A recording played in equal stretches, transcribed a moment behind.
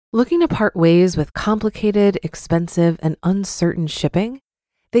Looking to part ways with complicated, expensive, and uncertain shipping?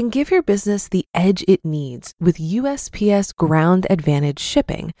 Then give your business the edge it needs with USPS Ground Advantage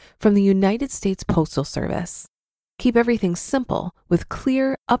shipping from the United States Postal Service. Keep everything simple with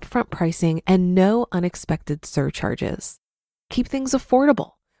clear, upfront pricing and no unexpected surcharges. Keep things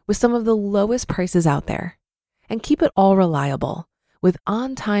affordable with some of the lowest prices out there. And keep it all reliable with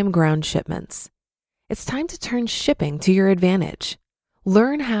on-time ground shipments. It's time to turn shipping to your advantage.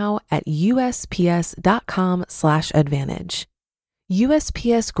 Learn how at USPS.com/advantage.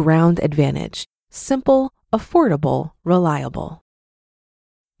 USPS Ground Advantage. Simple, affordable, reliable.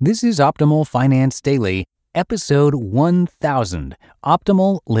 This is Optimal Finance Daily, episode 1000,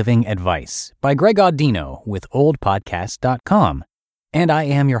 Optimal Living Advice by Greg Audino with oldpodcast.com. And I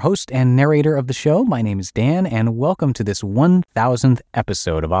am your host and narrator of the show. My name is Dan, and welcome to this 1000th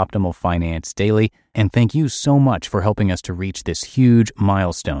episode of Optimal Finance Daily. And thank you so much for helping us to reach this huge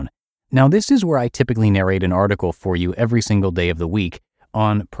milestone. Now, this is where I typically narrate an article for you every single day of the week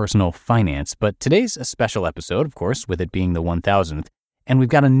on personal finance. But today's a special episode, of course, with it being the 1000th. And we've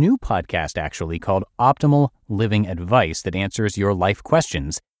got a new podcast actually called Optimal Living Advice that answers your life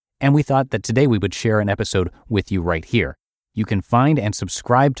questions. And we thought that today we would share an episode with you right here. You can find and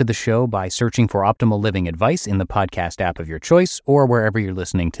subscribe to the show by searching for Optimal Living Advice in the podcast app of your choice or wherever you're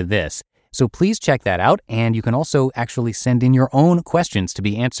listening to this. So please check that out, and you can also actually send in your own questions to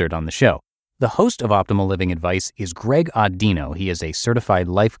be answered on the show. The host of Optimal Living Advice is Greg Audino. He is a certified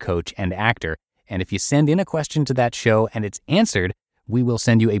life coach and actor, and if you send in a question to that show and it's answered, we will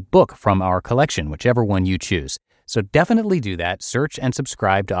send you a book from our collection, whichever one you choose. So definitely do that. Search and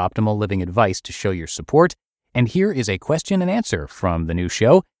subscribe to Optimal Living Advice to show your support. And here is a question and answer from the new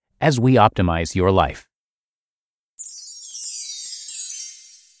show as we optimize your life.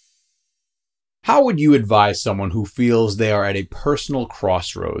 How would you advise someone who feels they are at a personal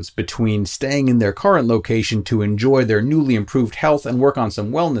crossroads between staying in their current location to enjoy their newly improved health and work on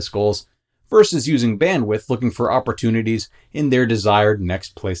some wellness goals versus using bandwidth looking for opportunities in their desired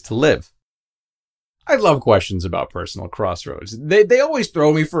next place to live? I love questions about personal crossroads. They always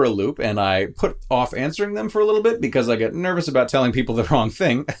throw me for a loop, and I put off answering them for a little bit because I get nervous about telling people the wrong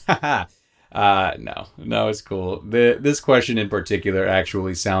thing. No, it's cool. This question in particular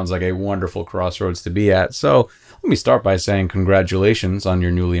actually sounds like a wonderful crossroads to be at. So let me start by saying congratulations on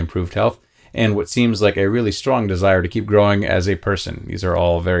your newly improved health and what seems like a really strong desire to keep growing as a person. These are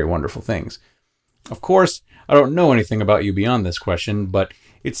all very wonderful things. Of course, I don't know anything about you beyond this question, but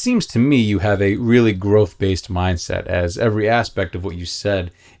it seems to me you have a really growth-based mindset, as every aspect of what you said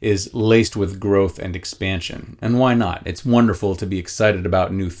is laced with growth and expansion. And why not? It's wonderful to be excited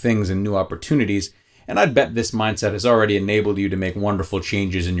about new things and new opportunities, and I'd bet this mindset has already enabled you to make wonderful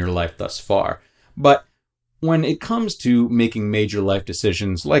changes in your life thus far. But when it comes to making major life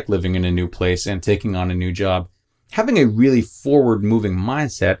decisions like living in a new place and taking on a new job, having a really forward-moving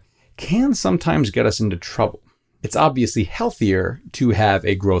mindset can sometimes get us into trouble. It's obviously healthier to have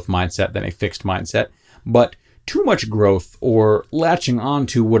a growth mindset than a fixed mindset, but too much growth or latching on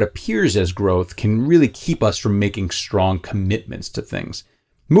to what appears as growth can really keep us from making strong commitments to things.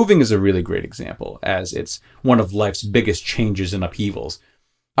 Moving is a really great example, as it's one of life's biggest changes and upheavals.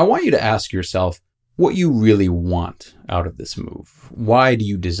 I want you to ask yourself what you really want out of this move. Why do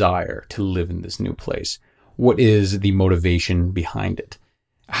you desire to live in this new place? What is the motivation behind it?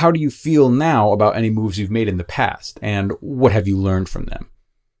 How do you feel now about any moves you've made in the past, and what have you learned from them?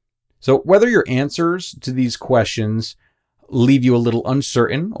 So whether your answers to these questions leave you a little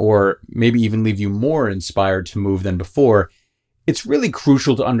uncertain, or maybe even leave you more inspired to move than before, it's really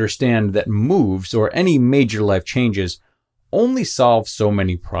crucial to understand that moves or any major life changes only solve so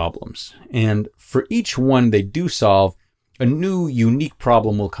many problems. And for each one they do solve, a new, unique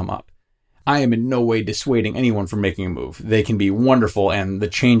problem will come up. I am in no way dissuading anyone from making a move. They can be wonderful, and the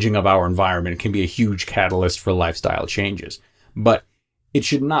changing of our environment can be a huge catalyst for lifestyle changes. But it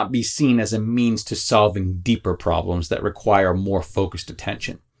should not be seen as a means to solving deeper problems that require more focused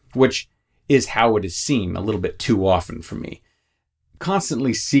attention, which is how it is seen a little bit too often for me.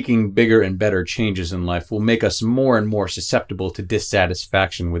 Constantly seeking bigger and better changes in life will make us more and more susceptible to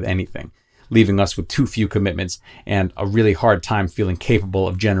dissatisfaction with anything, leaving us with too few commitments and a really hard time feeling capable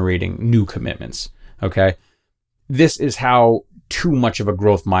of generating new commitments. Okay? This is how too much of a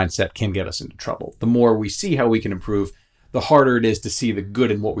growth mindset can get us into trouble. The more we see how we can improve, the harder it is to see the good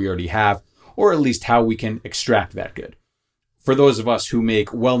in what we already have, or at least how we can extract that good. For those of us who make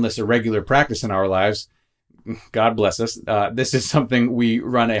wellness a regular practice in our lives, God bless us, this is something we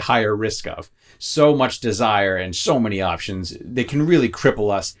run a higher risk of. So much desire and so many options, they can really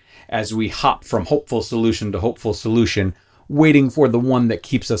cripple us as we hop from hopeful solution to hopeful solution waiting for the one that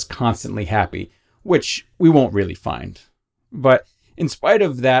keeps us constantly happy, which we won't really find. But in spite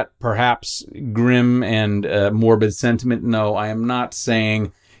of that perhaps grim and morbid sentiment, no, I am not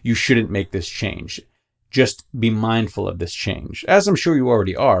saying you shouldn't make this change. Just be mindful of this change, as I'm sure you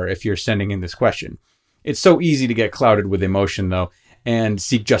already are if you're sending in this question. It's so easy to get clouded with emotion, though, and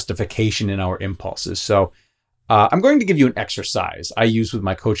seek justification in our impulses. So I'm going to give you an exercise I use with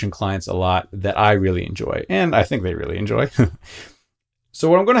my coaching clients a lot that I really enjoy, and I think they really enjoy. So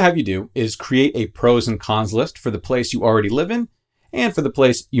what I'm going to have you do is create a pros and cons list for the place you already live in and for the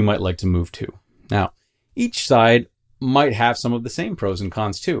place you might like to move to. Now, each side might have some of the same pros and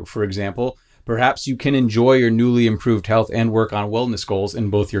cons too. For example, perhaps you can enjoy your newly improved health and work on wellness goals in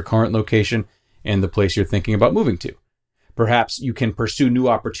both your current location and the place you're thinking about moving to. Perhaps you can pursue new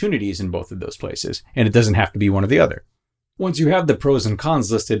opportunities in both of those places, and it doesn't have to be one or the other. Once you have the pros and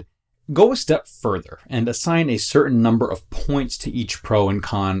cons listed, go a step further and assign a certain number of points to each pro and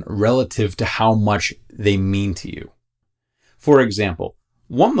con relative to how much they mean to you. For example,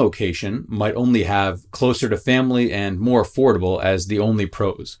 one location might only have closer to family and more affordable as the only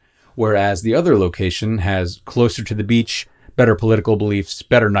pros, whereas the other location has closer to the beach, better political beliefs,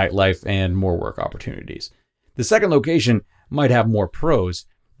 better nightlife, and more work opportunities. The second location might have more pros,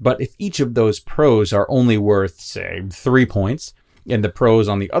 but if each of those pros are only worth, say, 3 points, and the pros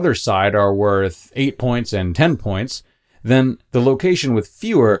on the other side are worth 8 points and 10 points, then the location with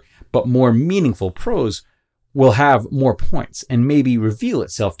fewer but more meaningful pros will have more points and maybe reveal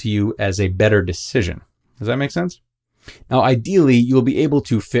itself to you as a better decision. Does that make sense? Now, ideally, you'll be able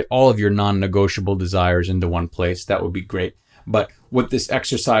to fit all of your non-negotiable desires into one place. That would be great. But what this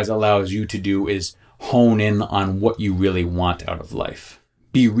exercise allows you to do is hone in on what you really want out of life.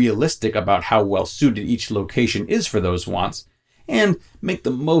 Be realistic about how well suited each location is for those wants, and make the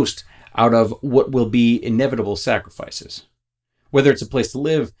most out of what will be inevitable sacrifices. Whether it's a place to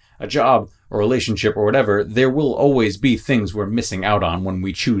live, a job, a relationship, or whatever, there will always be things we're missing out on when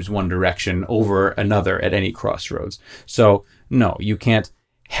we choose one direction over another at any crossroads. So, no, you can't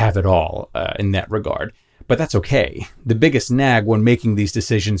have it all in that regard. But that's okay. The biggest nag when making these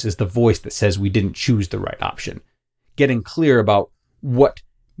decisions is the voice that says we didn't choose the right option. Getting clear about what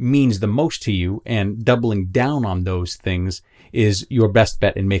means the most to you and doubling down on those things is your best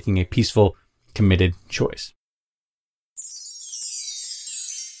bet in making a peaceful, committed choice.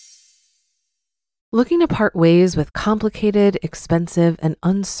 Looking to part ways with complicated, expensive, and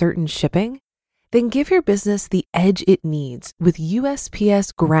uncertain shipping? Then give your business the edge it needs with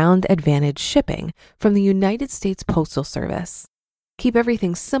USPS Ground Advantage shipping from the United States Postal Service. Keep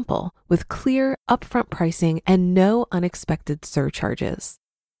everything simple with clear, upfront pricing and no unexpected surcharges.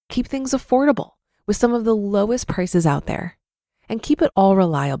 Keep things affordable with some of the lowest prices out there. And keep it all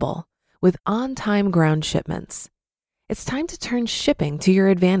reliable with on-time ground shipments. It's time to turn shipping to your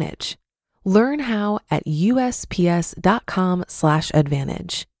advantage. Learn how at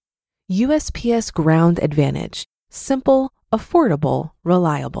USPS.com/advantage. USPS Ground Advantage. Simple, affordable,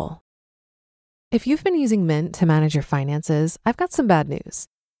 reliable. If you've been using Mint to manage your finances, I've got some bad news.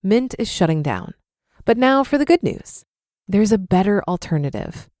 Mint is shutting down. But now for the good news. There's a better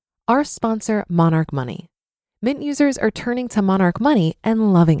alternative. Our sponsor, Monarch Money. Mint users are turning to Monarch Money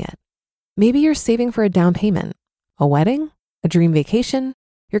and loving it. Maybe you're saving for a down payment, a wedding, a dream vacation,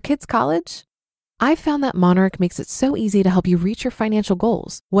 your kids' college. I've found that Monarch makes it so easy to help you reach your financial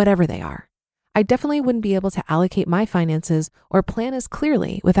goals, whatever they are. I definitely wouldn't be able to allocate my finances or plan as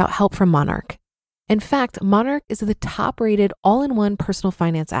clearly without help from Monarch. In fact, Monarch is the top-rated all-in-one personal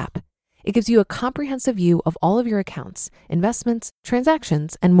finance app. It gives you a comprehensive view of all of your accounts, investments,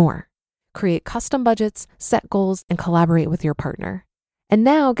 transactions, and more. Create custom budgets, set goals, and collaborate with your partner. And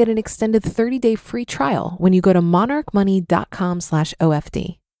now get an extended 30-day free trial when you go to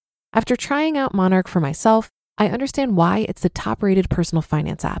monarchmoney.com/OFD. After trying out Monarch for myself, I understand why it's the top-rated personal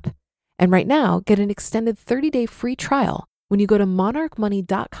finance app. And right now, get an extended 30-day free trial when you go to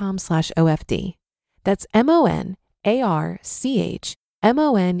monarchmoney.com/OFD. That's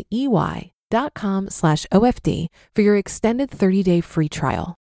monarchmoney.com/OFD for your extended 30-day free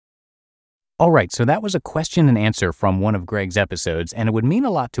trial. All right, so that was a question and answer from one of Greg's episodes, and it would mean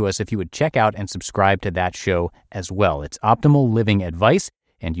a lot to us if you would check out and subscribe to that show as well. It's Optimal Living Advice,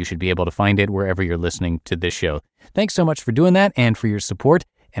 and you should be able to find it wherever you're listening to this show. Thanks so much for doing that and for your support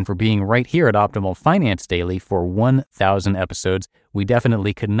and for being right here at Optimal Finance Daily for 1,000 episodes. We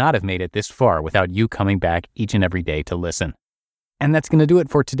definitely could not have made it this far without you coming back each and every day to listen. And that's going to do it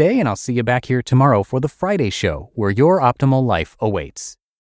for today, and I'll see you back here tomorrow for the Friday show, where your optimal life awaits.